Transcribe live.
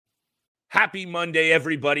Happy Monday,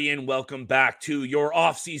 everybody, and welcome back to your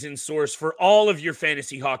off-season source for all of your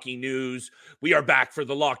fantasy hockey news. We are back for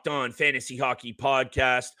the Locked On Fantasy Hockey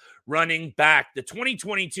Podcast, running back the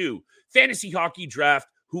 2022 Fantasy Hockey Draft,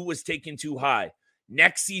 who was taken too high,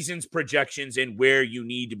 next season's projections, and where you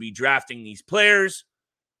need to be drafting these players.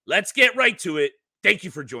 Let's get right to it. Thank you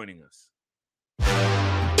for joining us.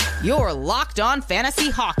 You're Locked On Fantasy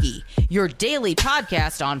Hockey, your daily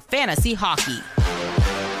podcast on fantasy hockey.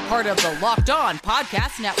 Part of the Locked On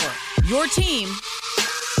Podcast Network, your team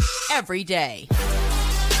every day.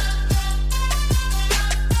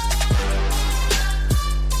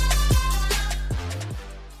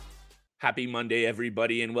 Happy Monday,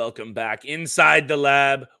 everybody, and welcome back inside the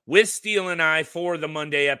lab with Steele and I for the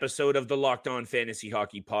Monday episode of the Locked On Fantasy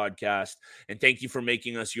Hockey Podcast. And thank you for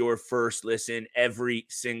making us your first listen every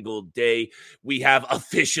single day. We have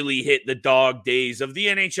officially hit the dog days of the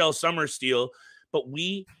NHL summer, Steele, but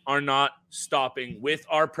we are not stopping with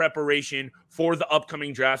our preparation for the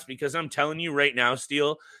upcoming drafts because I'm telling you right now,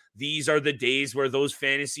 Steele, these are the days where those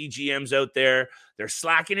fantasy GMs out there, they're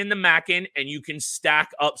slacking in the mackin', and you can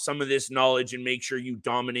stack up some of this knowledge and make sure you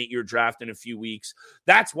dominate your draft in a few weeks.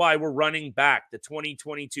 That's why we're running back the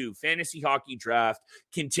 2022 Fantasy Hockey Draft,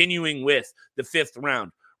 continuing with the 5th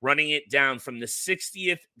round, running it down from the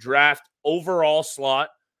 60th draft overall slot.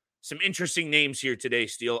 Some interesting names here today,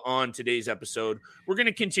 Steele, on today's episode. We're going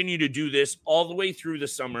to continue to do this all the way through the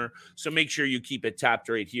summer, so make sure you keep it tapped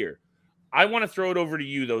right here. I want to throw it over to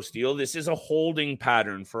you, though, Steele. This is a holding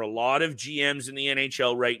pattern for a lot of GMs in the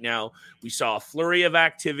NHL right now. We saw a flurry of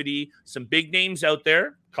activity, some big names out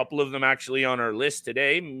there, a couple of them actually on our list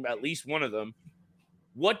today, at least one of them.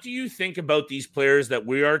 What do you think about these players that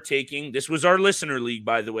we are taking? This was our listener league,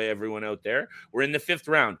 by the way, everyone out there. We're in the 5th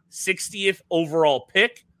round, 60th overall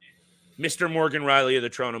pick. Mr. Morgan Reilly of the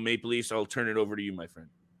Toronto Maple Leafs, I'll turn it over to you, my friend.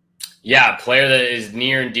 Yeah, a player that is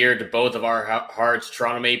near and dear to both of our hearts,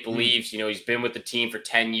 Toronto Maple Leafs. You know, he's been with the team for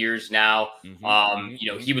 10 years now. You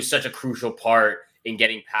know, he was such a crucial part in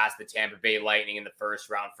getting past the Tampa Bay Lightning in the first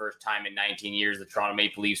round. First time in 19 years, the Toronto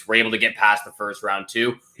Maple Leafs were able to get past the first round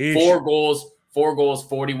too. 4 goals,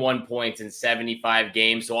 41 points in 75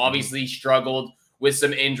 games. So obviously struggled with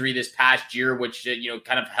some injury this past year, which, you know,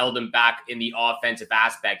 kind of held him back in the offensive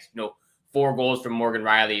aspect. You know, 4 goals from Morgan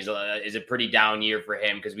Reilly is a pretty down year for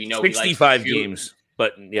him because we know 65 games,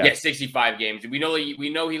 but yeah, 65 games. We know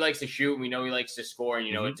he likes to shoot. And we know he likes to score, and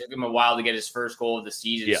you know it took him a while to get his first goal of the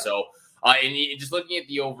season. Yeah. So, just looking at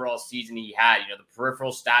the overall season he had, you know, the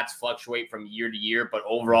peripheral stats fluctuate from year to year, but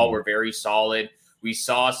overall we're very solid. We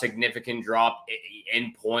saw a significant drop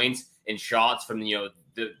in points and shots from the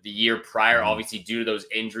year prior, obviously due to those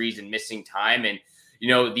injuries and missing time. And you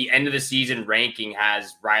know, the end of the season ranking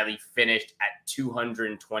has Reilly finished at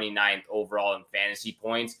 229th overall in fantasy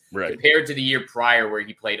points, compared to the year prior where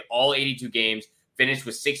he played all 82 games, finished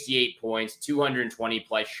with 68 points, 220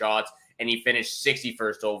 plus shots, and he finished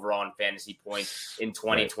 61st overall in fantasy points in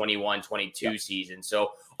 2021-22 season.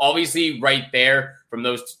 So obviously right there from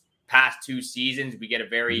those past 2 seasons, we get a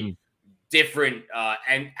very different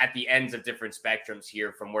and at the ends of different spectrums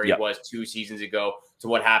here from where he was 2 seasons ago to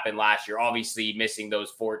what happened last year. Obviously missing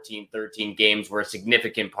those 13 games were a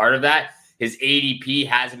significant part of that. His ADP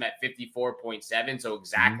has him at 54.7, so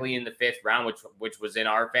exactly in the 5th round, which was in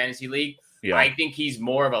our fantasy league. I think he's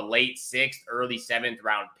more of a late 6th, early 7th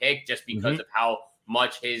round pick just because of how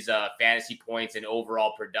much his fantasy points and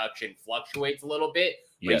overall production fluctuates a little bit.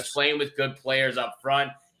 But he's playing with good players up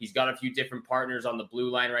front. He's got a few different partners on the blue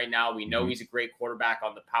line right now. We know he's a great quarterback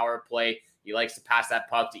on the power play. He likes to pass that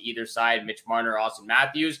puck to either side, Mitch Marner, Austin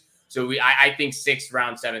Matthews. So I think 6th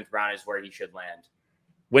round, 7th round is where he should land.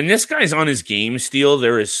 When this guy's on his game, Steele,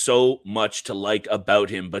 there is so much to like about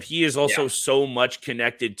him, but he is also so much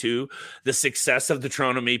connected to the success of the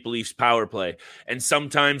Toronto Maple Leafs power play. And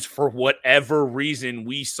sometimes for whatever reason,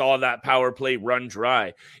 we saw that power play run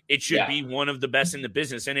dry. It should be one of the best in the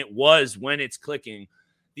business, and it was when it's clicking.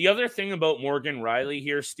 The other thing about Morgan Reilly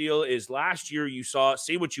here, Steele, is last year you saw,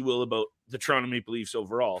 say what you will about the Toronto Maple Leafs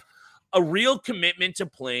overall, a real commitment to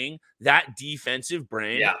playing that defensive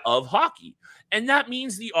brand of hockey. And that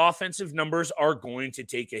means the offensive numbers are going to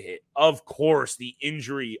take a hit. Of course, the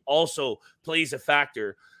injury also plays a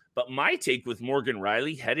factor. But my take with Morgan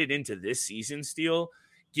Reilly headed into this season, Steele,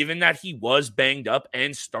 given that he was banged up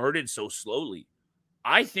and started so slowly,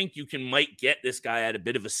 I think you might get this guy at a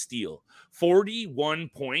bit of a steal. 41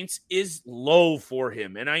 points is low for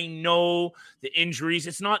him. And I know the injuries,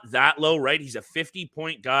 it's not that low, right? He's a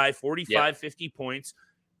 50-point guy, 50 points.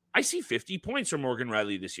 I see 50 points from Morgan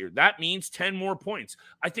Reilly this year. That means 10 more points.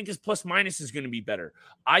 I think his plus minus is going to be better.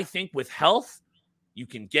 I think with health, You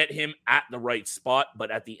can get him at the right spot,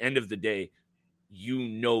 but at the end of the day,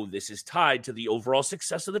 this is tied to the overall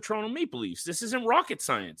success of the Toronto Maple Leafs. This isn't rocket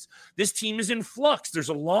science. This team is in flux. There's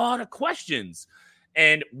a lot of questions,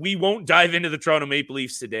 and we won't dive into the Toronto Maple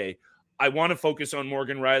Leafs today. I want to focus on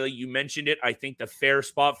Morgan Reilly. You mentioned it. I think the fair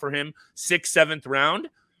spot for him, 6th, 7th round,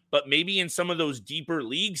 but maybe in some of those deeper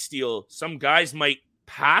leagues still, some guys might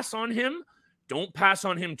pass on him. Don't pass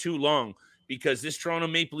on him too long, because this Toronto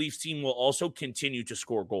Maple Leafs team will also continue to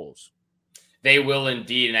score goals. They will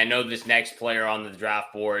indeed. And I know this next player on the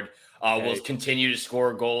draft board will continue to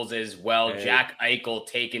score goals as well. Jack Eichel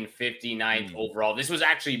taken 59th overall. This was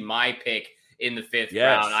actually my pick in the 5th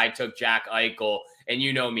round. I took Jack Eichel. And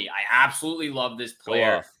you know me, I absolutely love this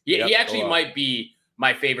player. He actually might be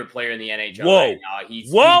my favorite player in the NHL right now.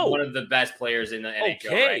 He's one of the best players in the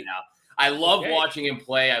NHL right now. I love watching him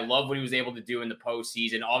play. I love what he was able to do in the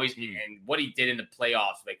postseason, obviously, and what he did in the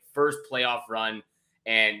playoffs, like first playoff run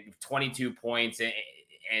and 22 points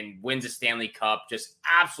and wins a Stanley Cup. Just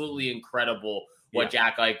absolutely incredible what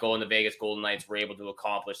Jack Eichel and the Vegas Golden Knights were able to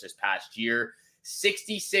accomplish this past year.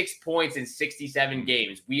 66 points in 67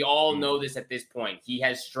 games. We all know this at this point. He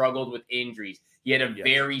has struggled with injuries. He had a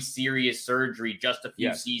very serious surgery just a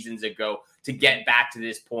few seasons ago to get back to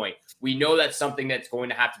this point. We know that's something that's going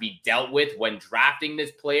to have to be dealt with when drafting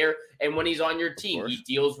this player and when he's on your team. He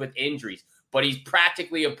deals with injuries, but he's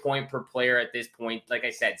practically a point per player at this point. Like I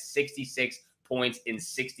said, 66 points in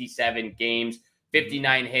 67 games,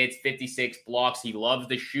 59 hits, 56 blocks. He loves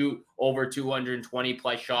to shoot over 220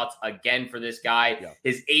 plus shots again for this guy.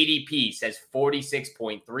 His ADP says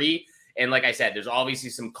 46.3. And like I said, there's obviously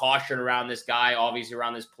some caution around this guy, obviously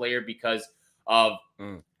around this player, because of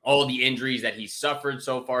all the injuries that he's suffered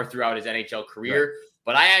so far throughout his NHL career.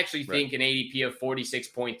 But I actually think an ADP of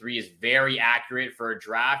 46.3 is very accurate for a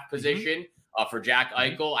draft position for Jack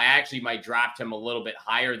Eichel. I actually might draft him a little bit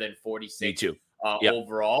higher than 46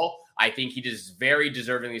 overall. I think he is very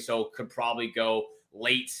deservingly so, could probably go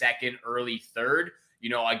late 2nd, early 3rd. You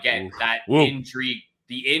know, again,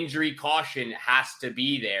 the injury caution has to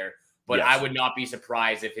be there. But I would not be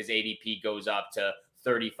surprised if his ADP goes up to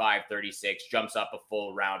 35, 36, jumps up a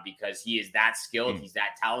full round, because he is that skilled. He's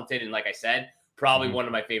that talented. And like I said, probably one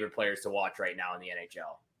of my favorite players to watch right now in the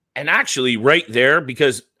NHL. And actually right there,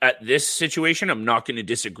 because at this situation, I'm not going to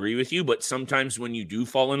disagree with you, but sometimes when you do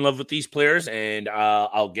fall in love with these players, and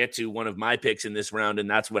I'll get to one of my picks in this round, and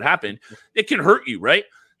that's what happened, it can hurt you, right?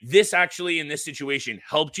 This actually in this situation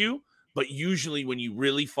helped you. But usually when you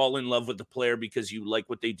really fall in love with the player because you like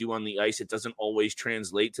what they do on the ice, it doesn't always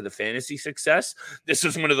translate to the fantasy success. This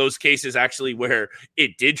was one of those cases actually where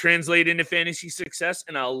it did translate into fantasy success.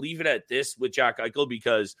 And I'll leave it at this with Jack Eichel,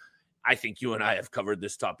 because I think you and I have covered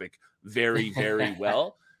this topic very, very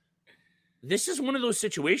well. This is one of those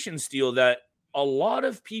situations, Steele, that a lot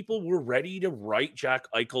of people were ready to write Jack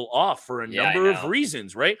Eichel off for a number of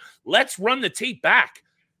reasons, right? Let's run the tape back.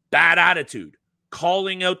 Bad attitude.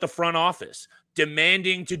 Calling out the front office,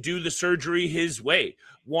 demanding to do the surgery his way,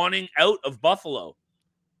 wanting out of Buffalo.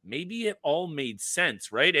 Maybe it all made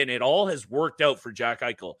sense, right? And it all has worked out for Jack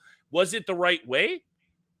Eichel. Was it the right way?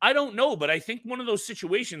 I don't know, but I think one of those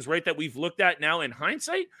situations, right, that we've looked at now in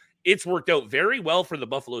hindsight, it's worked out very well for the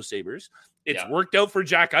Buffalo Sabres. It's worked out for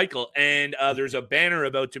Jack Eichel, and there's a banner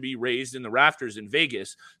about to be raised in the rafters in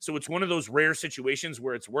Vegas. So it's one of those rare situations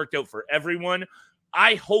where it's worked out for everyone.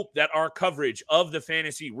 I hope that our coverage of the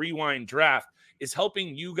Fantasy Rewind draft is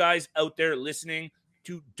helping you guys out there listening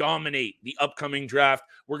to dominate the upcoming draft.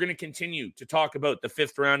 We're going to continue to talk about the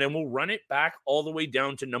 5th round, and we'll run it back all the way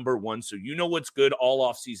down to number 1, so you know what's good all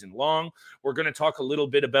off season long. We're going to talk a little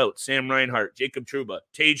bit about Sam Reinhart, Jacob Trouba,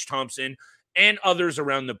 Tage Thompson, and others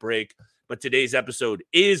around the break. But today's episode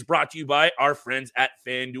is brought to you by our friends at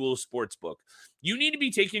FanDuel Sportsbook. You need to be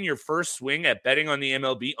taking your first swing at betting on the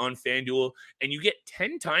MLB on FanDuel, and you get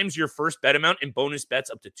 10 times your first bet amount in bonus bets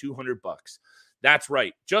up to $200. That's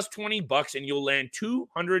right, just $20 and you'll land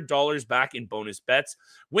 $200 back in bonus bets.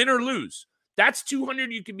 Win or lose, that's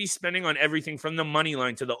 $200 you can be spending on everything from the money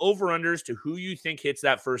line to the over-unders to who you think hits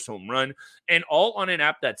that first home run, and all on an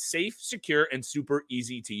app that's safe, secure, and super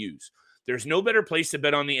easy to use. There's no better place to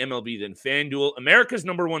bet on the MLB than FanDuel, America's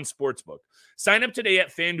 #1 sportsbook. Sign up today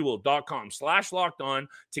at FanDuel.com/lockedon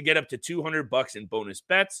to get up to $200 in bonus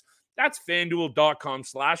bets. That's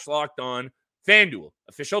FanDuel.com/lockedon. FanDuel,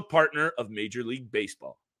 official partner of Major League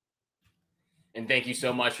Baseball. And thank you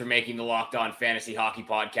so much for making the Locked On Fantasy Hockey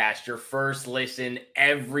Podcast your first listen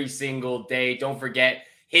every single day. Don't forget,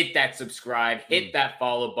 hit that subscribe, hit that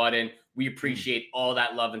follow button. We appreciate all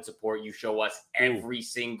that love and support you show us every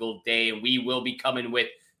single day. And we will be coming with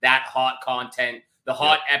that hot content the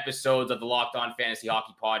hot episodes of the Locked On Fantasy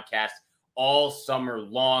Hockey Podcast all summer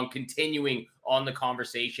long, continuing on the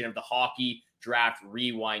conversation of the Hockey Draft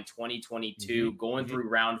Rewind 2022, going through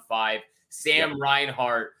round 5. Sam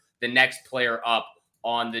Reinhart, the next player up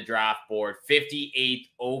on the draft board, 58th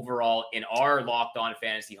overall in our Locked On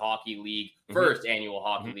Fantasy Hockey League, first annual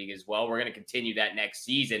hockey league as well. We're going to continue that next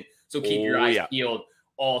season, so keep your eyes peeled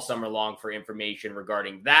all summer long for information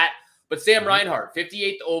regarding that. But Sam Reinhart,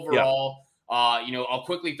 58th overall. I'll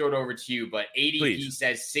quickly throw it over to you, but ADP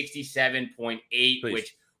says 67.8,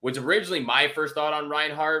 which was originally my first thought on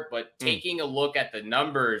Reinhart, but taking a look at the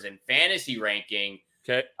numbers and fantasy ranking,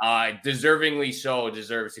 deservingly so,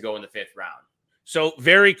 deserves to go in the 5th round. So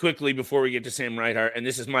very quickly before we get to Sam Reinhart, and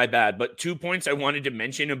this is my bad, but 2 points I wanted to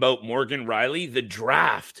mention about Morgan Reilly. The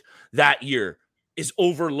draft that year is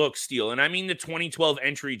overlooked, Steele. And I mean the 2012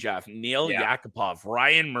 entry draft. Neil Yakupov,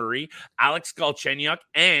 Ryan Murray, Alex Galchenyuk,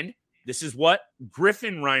 and this is what?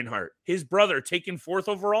 Griffin Reinhart, his brother, taken 4th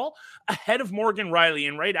overall, ahead of Morgan Reilly,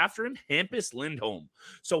 and right after him, Hampus Lindholm.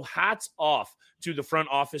 So hats off to the front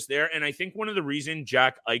office there. And I think one of the reasons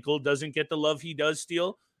Jack Eichel doesn't get the love he does,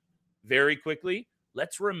 Steele, very quickly,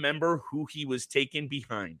 let's remember who he was taken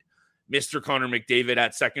behind. Mr. Connor McDavid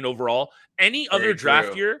at 2nd overall. Any other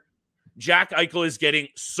draft year, Jack Eichel is getting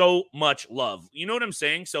so much love. You know what I'm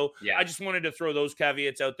saying? So I just wanted to throw those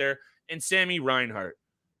caveats out there. And Sammy Reinhart,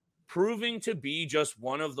 proving to be just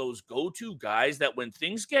one of those go-to guys that when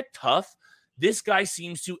things get tough, this guy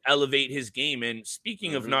seems to elevate his game. And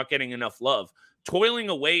speaking of not getting enough love, toiling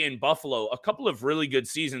away in Buffalo, a couple of really good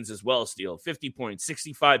seasons as well, Steele. 50 points,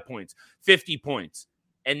 65 points, 50 points,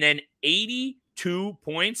 and then 82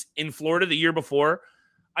 points in Florida the year before.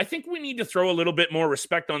 I think we need to throw a little bit more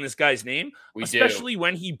respect on this guy's name, especially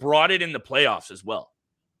when he brought it in the playoffs as well.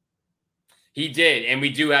 He did, and we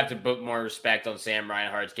do have to put more respect on Sam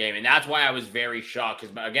Reinhart's game, and that's why I was very shocked,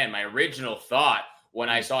 because, again, my original thought when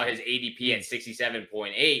I saw his ADP at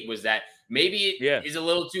 67.8 was that maybe it is a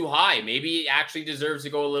little too high. Maybe it actually deserves to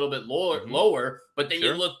go a little bit lower, but then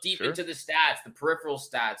you look deep into the stats, the peripheral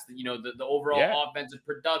stats, the overall offensive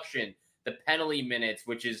production, the penalty minutes,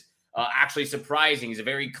 which is actually surprising. He's a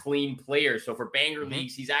very clean player. So for banger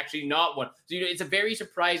leagues, he's actually not one. So, it's a very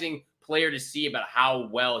surprising player to see about how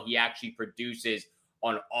well he actually produces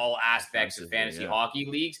on all aspects of fantasy hockey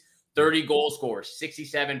leagues. 30 goal scorers,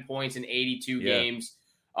 67 points in 82 games.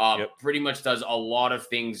 Pretty much does a lot of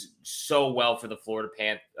things so well for the Florida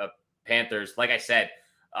Panthers. Like I said,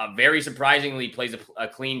 very surprisingly plays a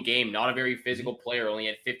clean game. Not a very physical player. Only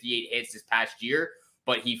had 58 hits this past year,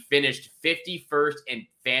 but he finished 51st in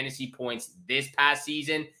fantasy points this past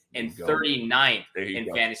season and 39th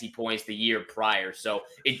in fantasy points the year prior. So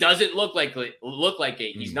it doesn't look like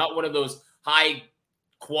it. He's not one of those high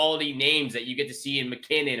quality names that you get to see in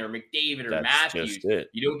McKinnon or McDavid or Matthews.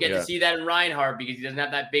 You don't get to see that in Reinhart because he doesn't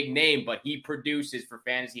have that big name, but he produces for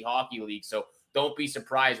fantasy hockey league. So don't be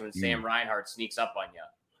surprised when Sam Reinhart sneaks up on you.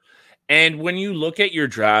 And when you look at your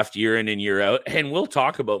draft year in and year out, and we'll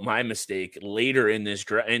talk about my mistake later in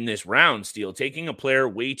this round, Steele, taking a player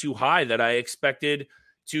way too high that I expected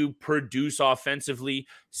to produce offensively.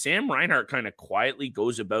 Sam Reinhart kind of quietly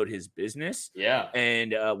goes about his business. Yeah.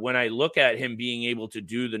 And when I look at him being able to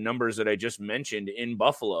do the numbers that I just mentioned in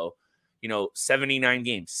Buffalo, 79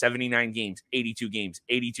 games, 82 games.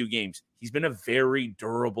 He's been a very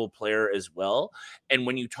durable player as well. And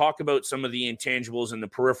when you talk about some of the intangibles and the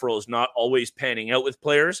peripherals not always panning out with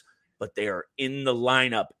players, but they are in the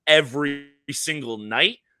lineup every single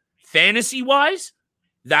night, fantasy-wise,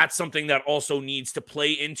 that's something that also needs to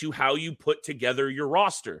play into how you put together your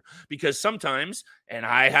roster. Because sometimes, and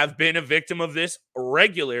I have been a victim of this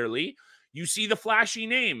regularly, you see the flashy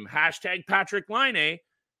name, hashtag Patrick Laine.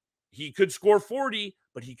 He could score 40,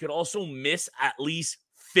 but he could also miss at least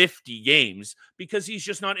 50 games because he's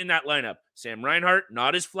just not in that lineup. Sam Reinhart,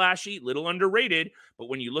 not as flashy, little underrated, but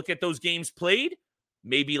when you look at those games played,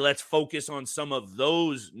 maybe let's focus on some of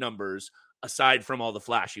those numbers aside from all the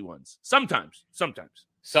flashy ones. Sometimes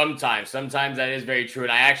that is very true.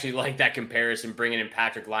 And I actually like that comparison, bringing in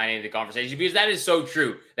Patrick Laine into the conversation, because that is so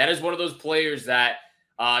true. That is one of those players that,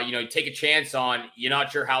 take a chance on. You're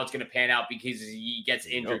not sure how it's going to pan out because he gets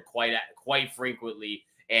injured quite frequently,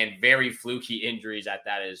 and very fluky injuries at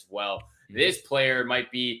that as well. Mm-hmm. This player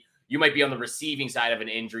you might be on the receiving side of an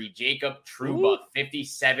injury. Jacob Trouba,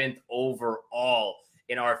 57th overall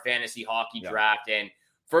in our fantasy hockey draft. And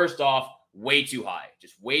first off, way too high,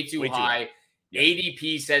 just way too high. Yeah.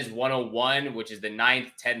 ADP says 101, which is the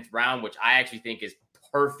 9th, 10th round, which I actually think is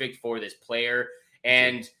perfect for this player.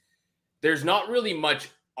 And there's not really much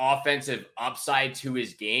offensive upside to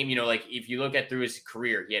his game. You know, like if you look at through his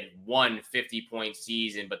career, he had one 50-point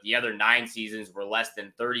season, but the other 9 seasons were less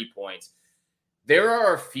than 30 points. There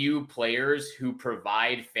are a few players who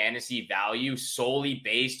provide fantasy value solely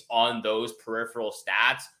based on those peripheral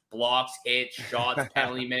stats, blocks, hits, shots,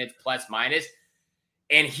 penalty minutes, plus minus.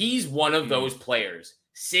 And he's one of those players.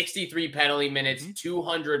 63 penalty minutes,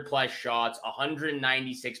 200 plus shots,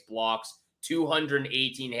 196 blocks,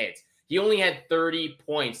 218 hits. He only had 30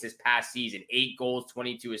 points this past season, 8 goals,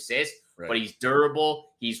 22 assists, but he's durable,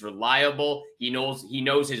 he's reliable, he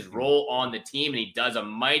knows his role on the team, and he does a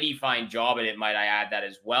mighty fine job at it, might I add that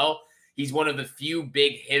as well. He's one of the few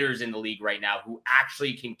big hitters in the league right now who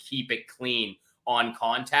actually can keep it clean on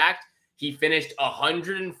contact. He finished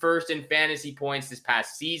 101st in fantasy points this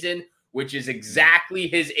past season, which is exactly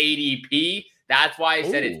his ADP. That's why I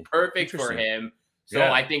said it's perfect for him. So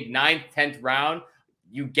I think 9th, 10th round,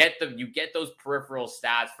 you get those peripheral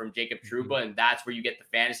stats from Jacob Trouba, and that's where you get the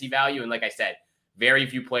fantasy value. And like I said, very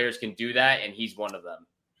few players can do that, and he's one of them.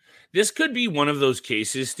 This could be one of those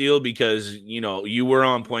cases, Steele, because, you know, you were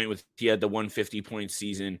on point with he had the 150-point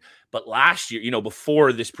season. But last year, you know,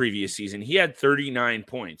 before this previous season, he had 39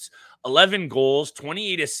 points, 11 goals,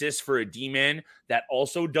 28 assists for a D-man that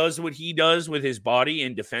also does what he does with his body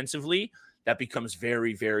and defensively. That becomes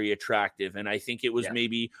very, very attractive. And I think it was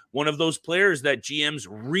maybe one of those players that GMs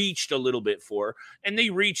reached a little bit for, and they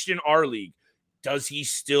reached in our league. Does he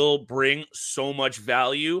still bring so much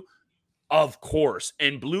value? Of course.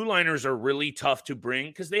 And blue liners are really tough to bring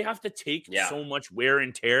because they have to take so much wear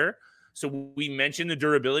and tear. So we mentioned the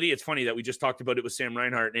durability. It's funny that we just talked about it with Sam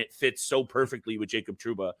Reinhart, and it fits so perfectly with Jacob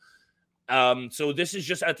Trouba. So this is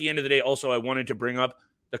just at the end of the day. Also, I wanted to bring up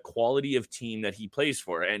the quality of team that he plays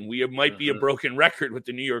for. And we might be a broken record with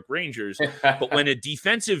the New York Rangers, but when a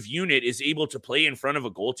defensive unit is able to play in front of a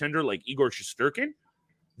goaltender like Igor Shesterkin,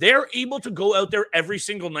 they're able to go out there every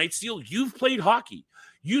single night. Steele, you've played hockey.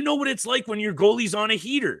 You know what it's like when your goalie's on a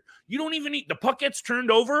heater. You don't even need – the puck gets turned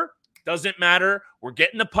over. Doesn't matter. We're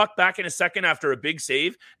getting the puck back in a second after a big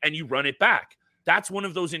save, and you run it back. That's one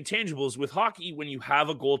of those intangibles with hockey when you have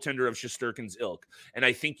a goaltender of Shesterkin's ilk. And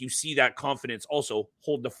I think you see that confidence also.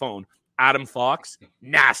 Hold the phone. Adam Fox,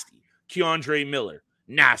 nasty. Keandre Miller,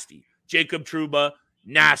 nasty. Jacob Trouba,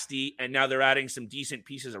 nasty. And now they're adding some decent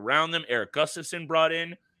pieces around them. Eric Gustafsson brought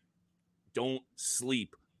in. Don't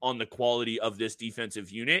sleep on the quality of this defensive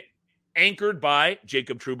unit. Anchored by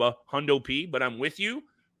Jacob Trouba, Hundo P. But I'm with you.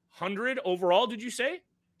 100 overall, did you say?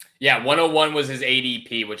 Yeah, 101 was his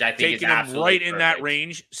ADP, which I think taking is absolutely him right perfect. in that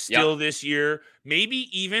range still this year. Maybe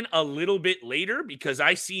even a little bit later because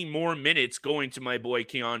I see more minutes going to my boy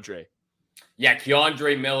Keandre. Yeah,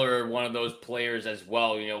 Keandre Miller, one of those players as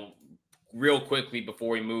well. You know, real quickly before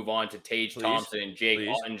we move on to Tage Thompson and Jake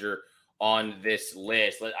Ottinger on this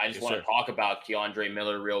list, I just want to talk about Keandre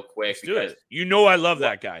Miller real quick because you know I love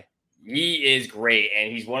that guy. He is great,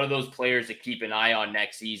 and he's one of those players to keep an eye on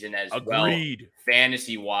next season as well,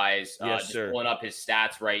 fantasy-wise. Just pulling up his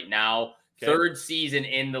stats right now. Okay. 3rd season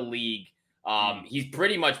in the league. He's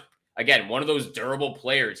pretty much, again, one of those durable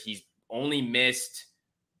players. He's missed,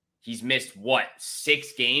 what,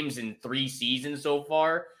 6 games in 3 seasons so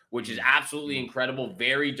far, which is absolutely incredible.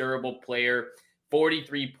 Very durable player.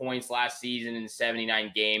 43 points last season in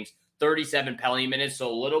 79 games. 37 penalty minutes,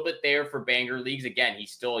 so a little bit there for banger leagues. Again, he's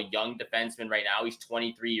still a young defenseman right now. He's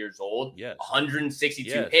 23 years old.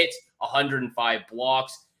 162 hits, 105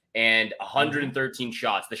 blocks, and 113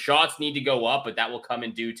 shots. The shots need to go up, but that will come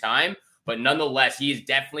in due time. But nonetheless, he is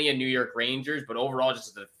definitely a New York Rangers, but overall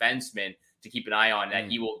just as a defenseman to keep an eye on that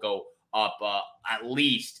he will go up at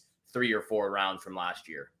least 3 or 4 rounds from last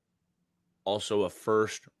year. Also a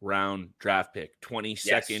 1st-round draft pick,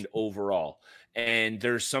 22nd overall. And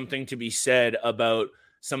there's something to be said about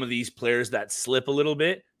some of these players that slip a little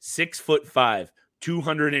bit. 6'5",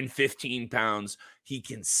 215 pounds. He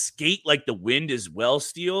can skate like the wind as well,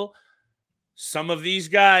 Steele. Some of these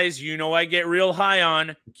guys, you know I get real high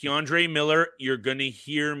on. Keandre Miller, you're going to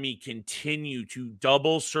hear me continue to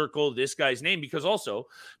double circle this guy's name because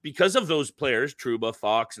of those players, Trouba,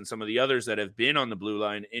 Fox, and some of the others that have been on the blue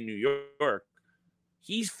line in New York,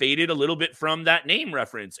 he's faded a little bit from that name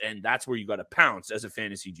reference, and that's where you got to pounce as a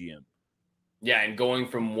fantasy GM. Yeah, and going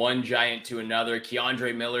from one giant to another,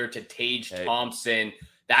 Keandre Miller to Tage Thompson,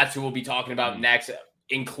 that's who we'll be talking about next,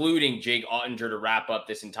 including Jake Ottinger to wrap up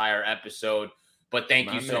this entire episode. But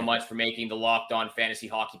thank you so much for making the Locked On Fantasy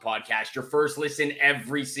Hockey Podcast your first listen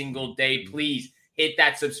every single day. Please hit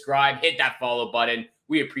that subscribe, hit that follow button.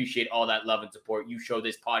 We appreciate all that love and support. You show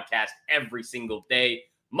this podcast every single day,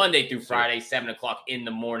 Monday through Friday, 7 o'clock in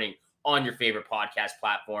the morning on your favorite podcast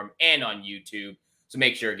platform and on YouTube. So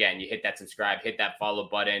make sure, again, you hit that subscribe, hit that follow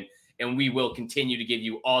button, and we will continue to give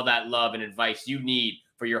you all that love and advice you need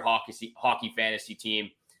for your hockey fantasy team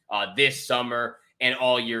this summer and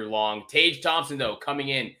all year long. Tage Thompson, though, coming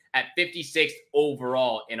in at 56th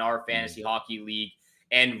overall in our fantasy hockey league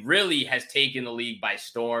and really has taken the league by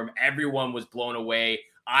storm. Everyone was blown away.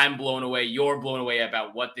 I'm blown away. You're blown away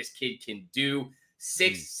about what this kid can do.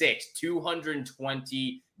 6'6",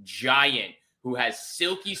 220 giant who has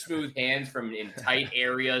silky smooth hands from in tight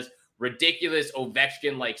areas, ridiculous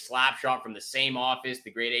Ovechkin-like slap shot from the same office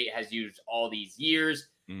the grade 8 has used all these years.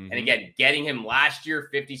 And again, getting him last year,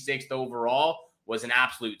 56th overall, was an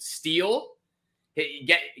absolute steal.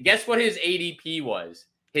 Guess what his ADP was?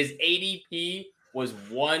 His ADP was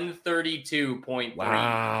 132.3.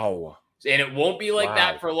 Wow. And it won't be like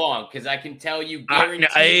that for long, because I can tell you,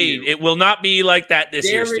 it will not be like that this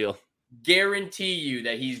year, Steele. Guarantee you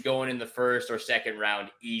that he's going in the first or second round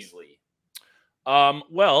easily.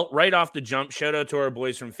 Well, right off the jump, shout out to our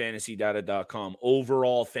boys from fantasydata.com.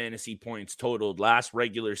 Overall fantasy points totaled last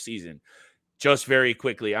regular season. Just very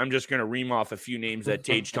quickly, I'm just going to ream off a few names that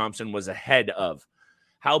Tage Thompson was ahead of.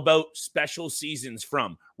 How about special seasons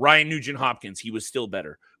from Ryan Nugent-Hopkins? He was still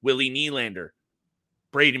better. Willie Nylander,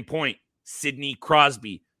 Braden Point, Sidney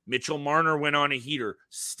Crosby, Mitchell Marner went on a heater,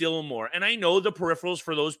 still more. And I know the peripherals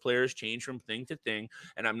for those players change from thing to thing,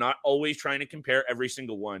 and I'm not always trying to compare every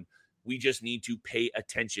single one. We just need to pay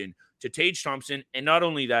attention to Tage Thompson. And not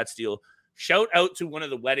only that, Steele, shout out to one of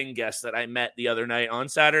the wedding guests that I met the other night on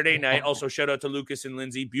Saturday night. Also, shout out to Lucas and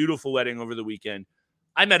Lindsay. Beautiful wedding over the weekend.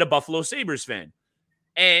 I met a Buffalo Sabres fan.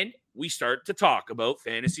 And we start to talk about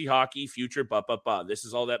fantasy hockey, future, This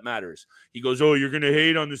is all that matters. He goes, oh, you're going to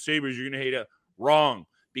hate on the Sabres. You're going to hate it. Wrong.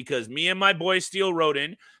 Because me and my boy Steele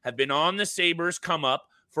Roden have been on the Sabres come up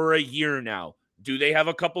for a year now. Do they have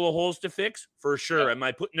a couple of holes to fix? For sure. Am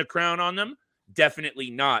I putting a crown on them? Definitely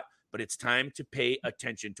not. But it's time to pay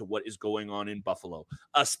attention to what is going on in Buffalo,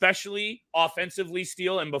 especially offensively,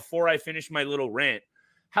 Steele. And before I finish my little rant,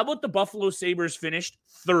 how about the Buffalo Sabres finished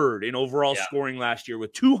third in overall scoring last year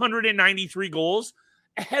with 293 goals,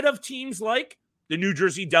 ahead of teams like the New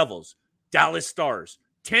Jersey Devils, Dallas Stars,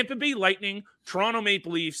 Tampa Bay Lightning, Toronto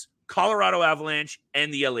Maple Leafs, Colorado Avalanche,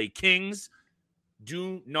 and the LA Kings.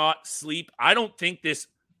 Do not sleep. I don't think this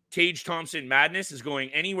Tage Thompson madness is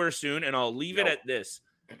going anywhere soon, and I'll leave it at this.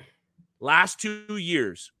 Last 2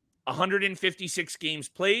 years, 156 games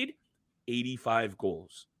played, 85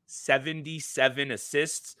 goals, 77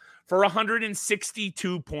 assists for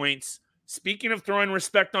 162 points. Speaking of throwing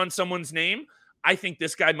respect on someone's name, I think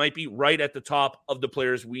this guy might be right at the top of the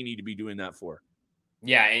players we need to be doing that for.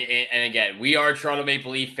 Yeah, and again, we are Toronto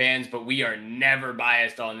Maple Leaf fans, but we are never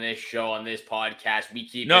biased on this show, on this podcast. We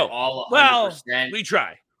keep it all 100%. Well, we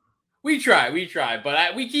try. We try,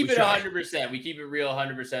 but we keep it 100%. We keep it real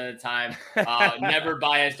 100% of the time. Never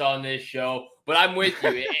biased on this show, but I'm with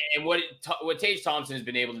you. And what Tage Thompson has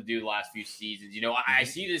been able to do the last few seasons, I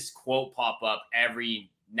see this quote pop up every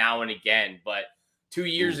now and again, but 2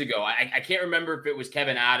 years ago, I can't remember if it was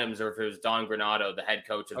Kevin Adams or if it was Don Granato, the head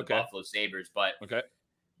coach of the Buffalo Sabres, but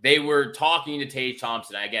they were talking to Tage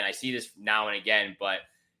Thompson. Again, I see this now and again, but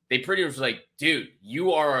they pretty much like, dude,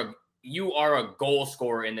 you are a goal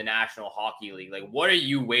scorer in the National Hockey League. Like, what are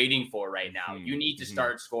you waiting for right now? You need to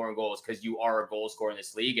start scoring goals because you are a goal scorer in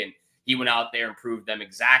this league. And he went out there and proved them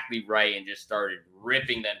exactly right and just started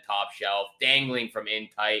ripping them top shelf, dangling from in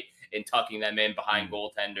tight and tucking them in behind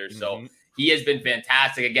goaltenders. So he has been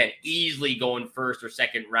fantastic. Again, easily going first or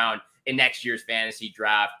second round in next year's fantasy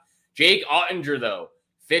draft. Jake Ottinger, though,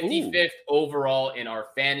 55th overall in our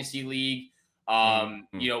fantasy league.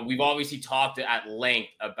 We've obviously talked at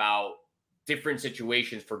length about different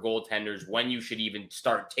situations for goaltenders, when you should even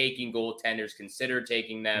start taking goaltenders, consider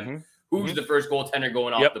taking them. Who's the first goaltender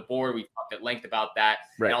going off the board? We talked at length about that.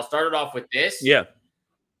 Right. And I'll start it off with this.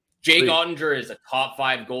 Jake Ottinger is a top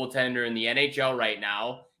 5 goaltender in the NHL right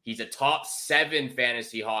now. He's a top 7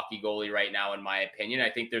 fantasy hockey goalie right now, in my opinion. I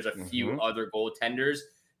think there's a few other goaltenders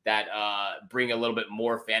that bring a little bit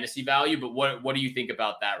more fantasy value. But what do you think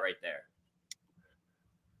about that right there?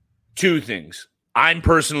 Two things. I'm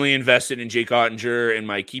personally invested in Jake Ottinger in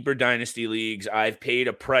my Keeper Dynasty leagues. I've paid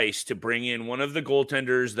a price to bring in one of the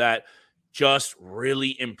goaltenders that just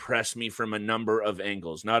really impressed me from a number of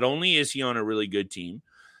angles. Not only is he on a really good team,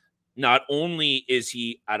 not only is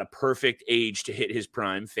he at a perfect age to hit his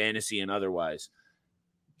prime, fantasy and otherwise,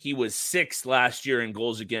 he was 6th last year in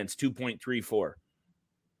goals against, 2.34,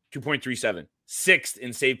 2.37, 6th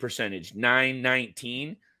in save percentage,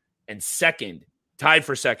 919, and tied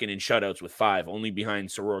for second in shutouts with 5, only behind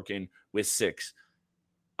Sorokin with 6.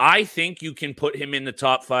 I think you can put him in the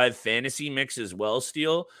top 5 fantasy mix as well,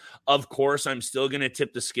 Steele. Of course, I'm still going to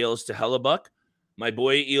tip the scales to Hellebuck. My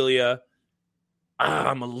boy Ilya.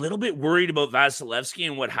 I'm a little bit worried about Vasilevsky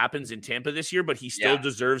and what happens in Tampa this year, but he still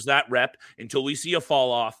deserves that rep until we see a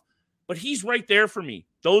fall off. But he's right there for me,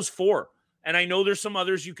 those 4. And I know there's some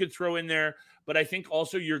others you could throw in there, but I think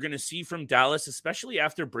also you're going to see from Dallas, especially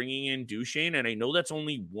after bringing in Duchesne, and I know that's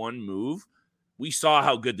only one move. We saw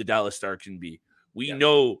how good the Dallas Star can be. We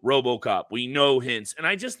know RoboCop. We know Hintz. And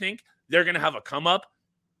I just think they're going to have a come-up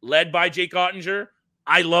led by Jake Ottinger.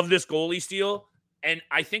 I love this goalie steal. And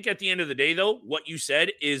I think at the end of the day, though, what you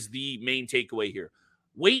said is the main takeaway here.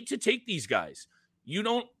 Wait to take these guys.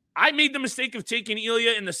 I made the mistake of taking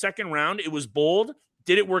Ilya in the second round. It was bold.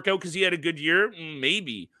 Did it work out because he had a good year?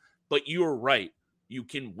 Maybe. But you were right. You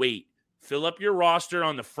can wait. Fill up your roster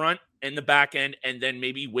on the front and the back end, and then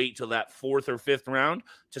maybe wait till that 4th or 5th round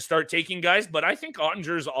to start taking guys. But I think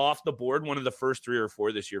Ottinger's off the board one of the first 3 or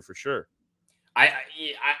 4 this year for sure.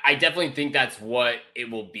 I definitely think that's what it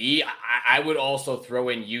will be. I would also throw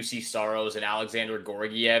in UC Saros and Alexander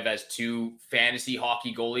Gorgiev as 2 fantasy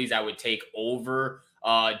hockey goalies I would take over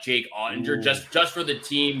Jake Ottinger just for the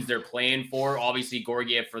teams they're playing for. Obviously,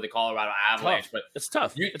 Gorgiev for the Colorado Avalanche, but it's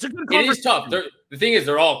tough. It's a good. It is tough. The thing is,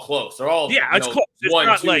 they're all close. They're all it's close. It's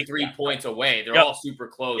 1, 2, 3 points away. They're all super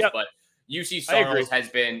close, but. UC Saros has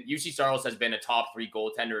been a top 3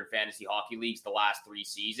 goaltender in fantasy hockey leagues the last 3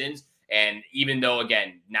 seasons. And even though,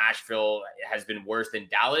 again, Nashville has been worse than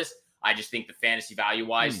Dallas, I just think the fantasy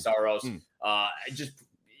value-wise, Saros,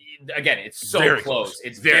 again, it's so very close.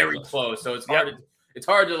 It's very close. So it's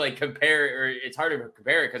hard to like compare, or it's hard to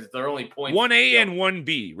compare it because they're only points. 1A and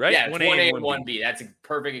 1B, right? Yeah, 1A and 1B. That's a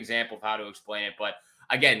perfect example of how to explain it. But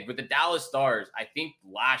again, with the Dallas Stars, I think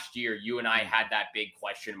last year you and I had that big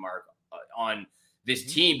question mark on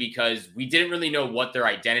this team because we didn't really know what their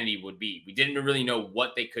identity would be. We didn't really know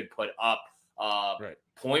what they could put up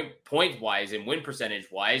point wise and win percentage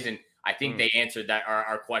wise. And I think they answered that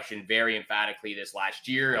our question very emphatically this last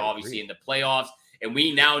year, obviously in the playoffs. And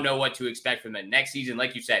we now know what to expect from the next season.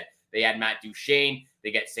 Like you said, they had Matt Duchesne,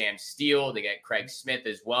 they get Sam Steele, they get Craig Smith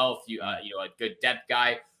as well. A good depth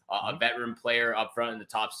guy, a veteran player up front in the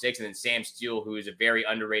top 6, and then Sam Steele, who is a very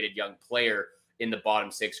underrated young player in the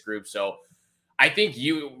bottom 6 group. So I think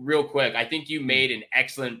you made an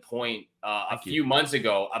excellent point a few months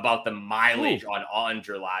ago about the mileage on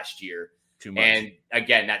Ottinger last year. Too much. And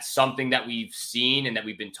again, that's something that we've seen and that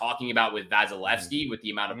we've been talking about with Vasilevsky with the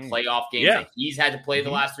amount of playoff games that he's had to play the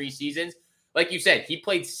last 3 seasons. Like you said, he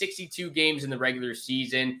played 62 games in the regular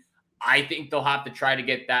season. I think they'll have to try to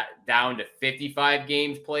get that down to 55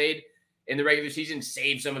 games played in the regular season,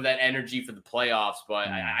 save some of that energy for the playoffs. But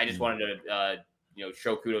I just wanted to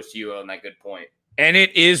show kudos to you on that good point. And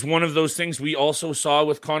it is one of those things we also saw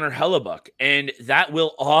with Connor Hellebuck, and that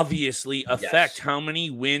will obviously affect how many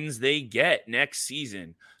wins they get next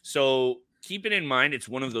season. So keep it in mind. It's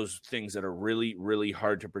one of those things that are really, really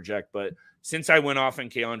hard to project. But since I went off on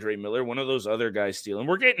Keandre Miller, one of those other guys stealing,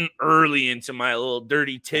 we're getting early into my little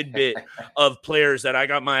dirty tidbit of players that I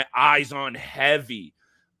got my eyes on heavy,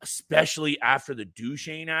 especially after the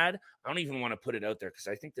Duchesne ad. I don't even want to put it out there because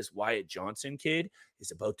I think this Wyatt Johnson kid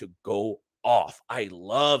is about to go off. I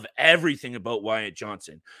love everything about Wyatt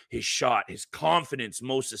Johnson. His shot, his confidence,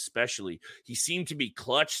 most especially. He seemed to be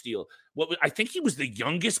clutch steal. I think he was the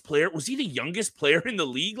youngest player. Was he the youngest player in the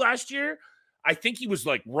league last year? I think he was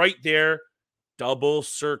like right there. Double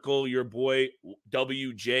circle your boy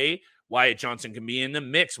WJ. Wyatt Johnson can be in the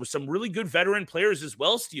mix with some really good veteran players as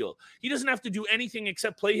well, Steele. He doesn't have to do anything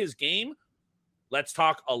except play his game. Let's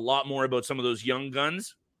talk a lot more about some of those young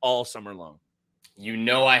guns all summer long.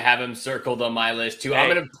 I have him circled on my list too.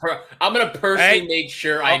 Hey. I'm gonna personally make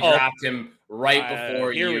sure I draft him right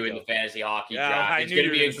before you in the fantasy hockey draft.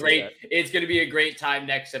 It's gonna be a great time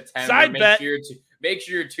next September. Make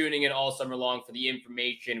sure you're tuning in all summer long for the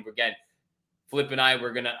information. Again, Flip and I,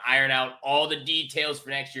 we're gonna iron out all the details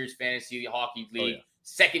for next year's fantasy hockey league.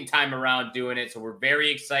 Second time around doing it, so we're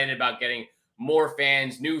very excited about getting more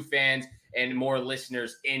fans, new fans, and more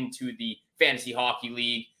listeners into the fantasy hockey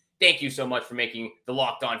league. Thank you so much for making the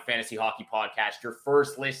Locked On Fantasy Hockey Podcast your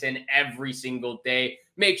first listen every single day.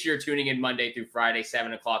 Make sure you're tuning in Monday through Friday,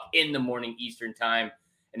 7 o'clock in the morning Eastern time.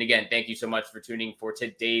 And again, thank you so much for tuning for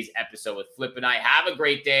today's episode with Flip and I. Have a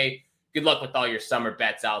great day. Good luck with all your summer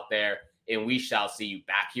bets out there. And we shall see you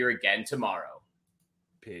back here again tomorrow.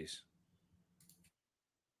 Peace.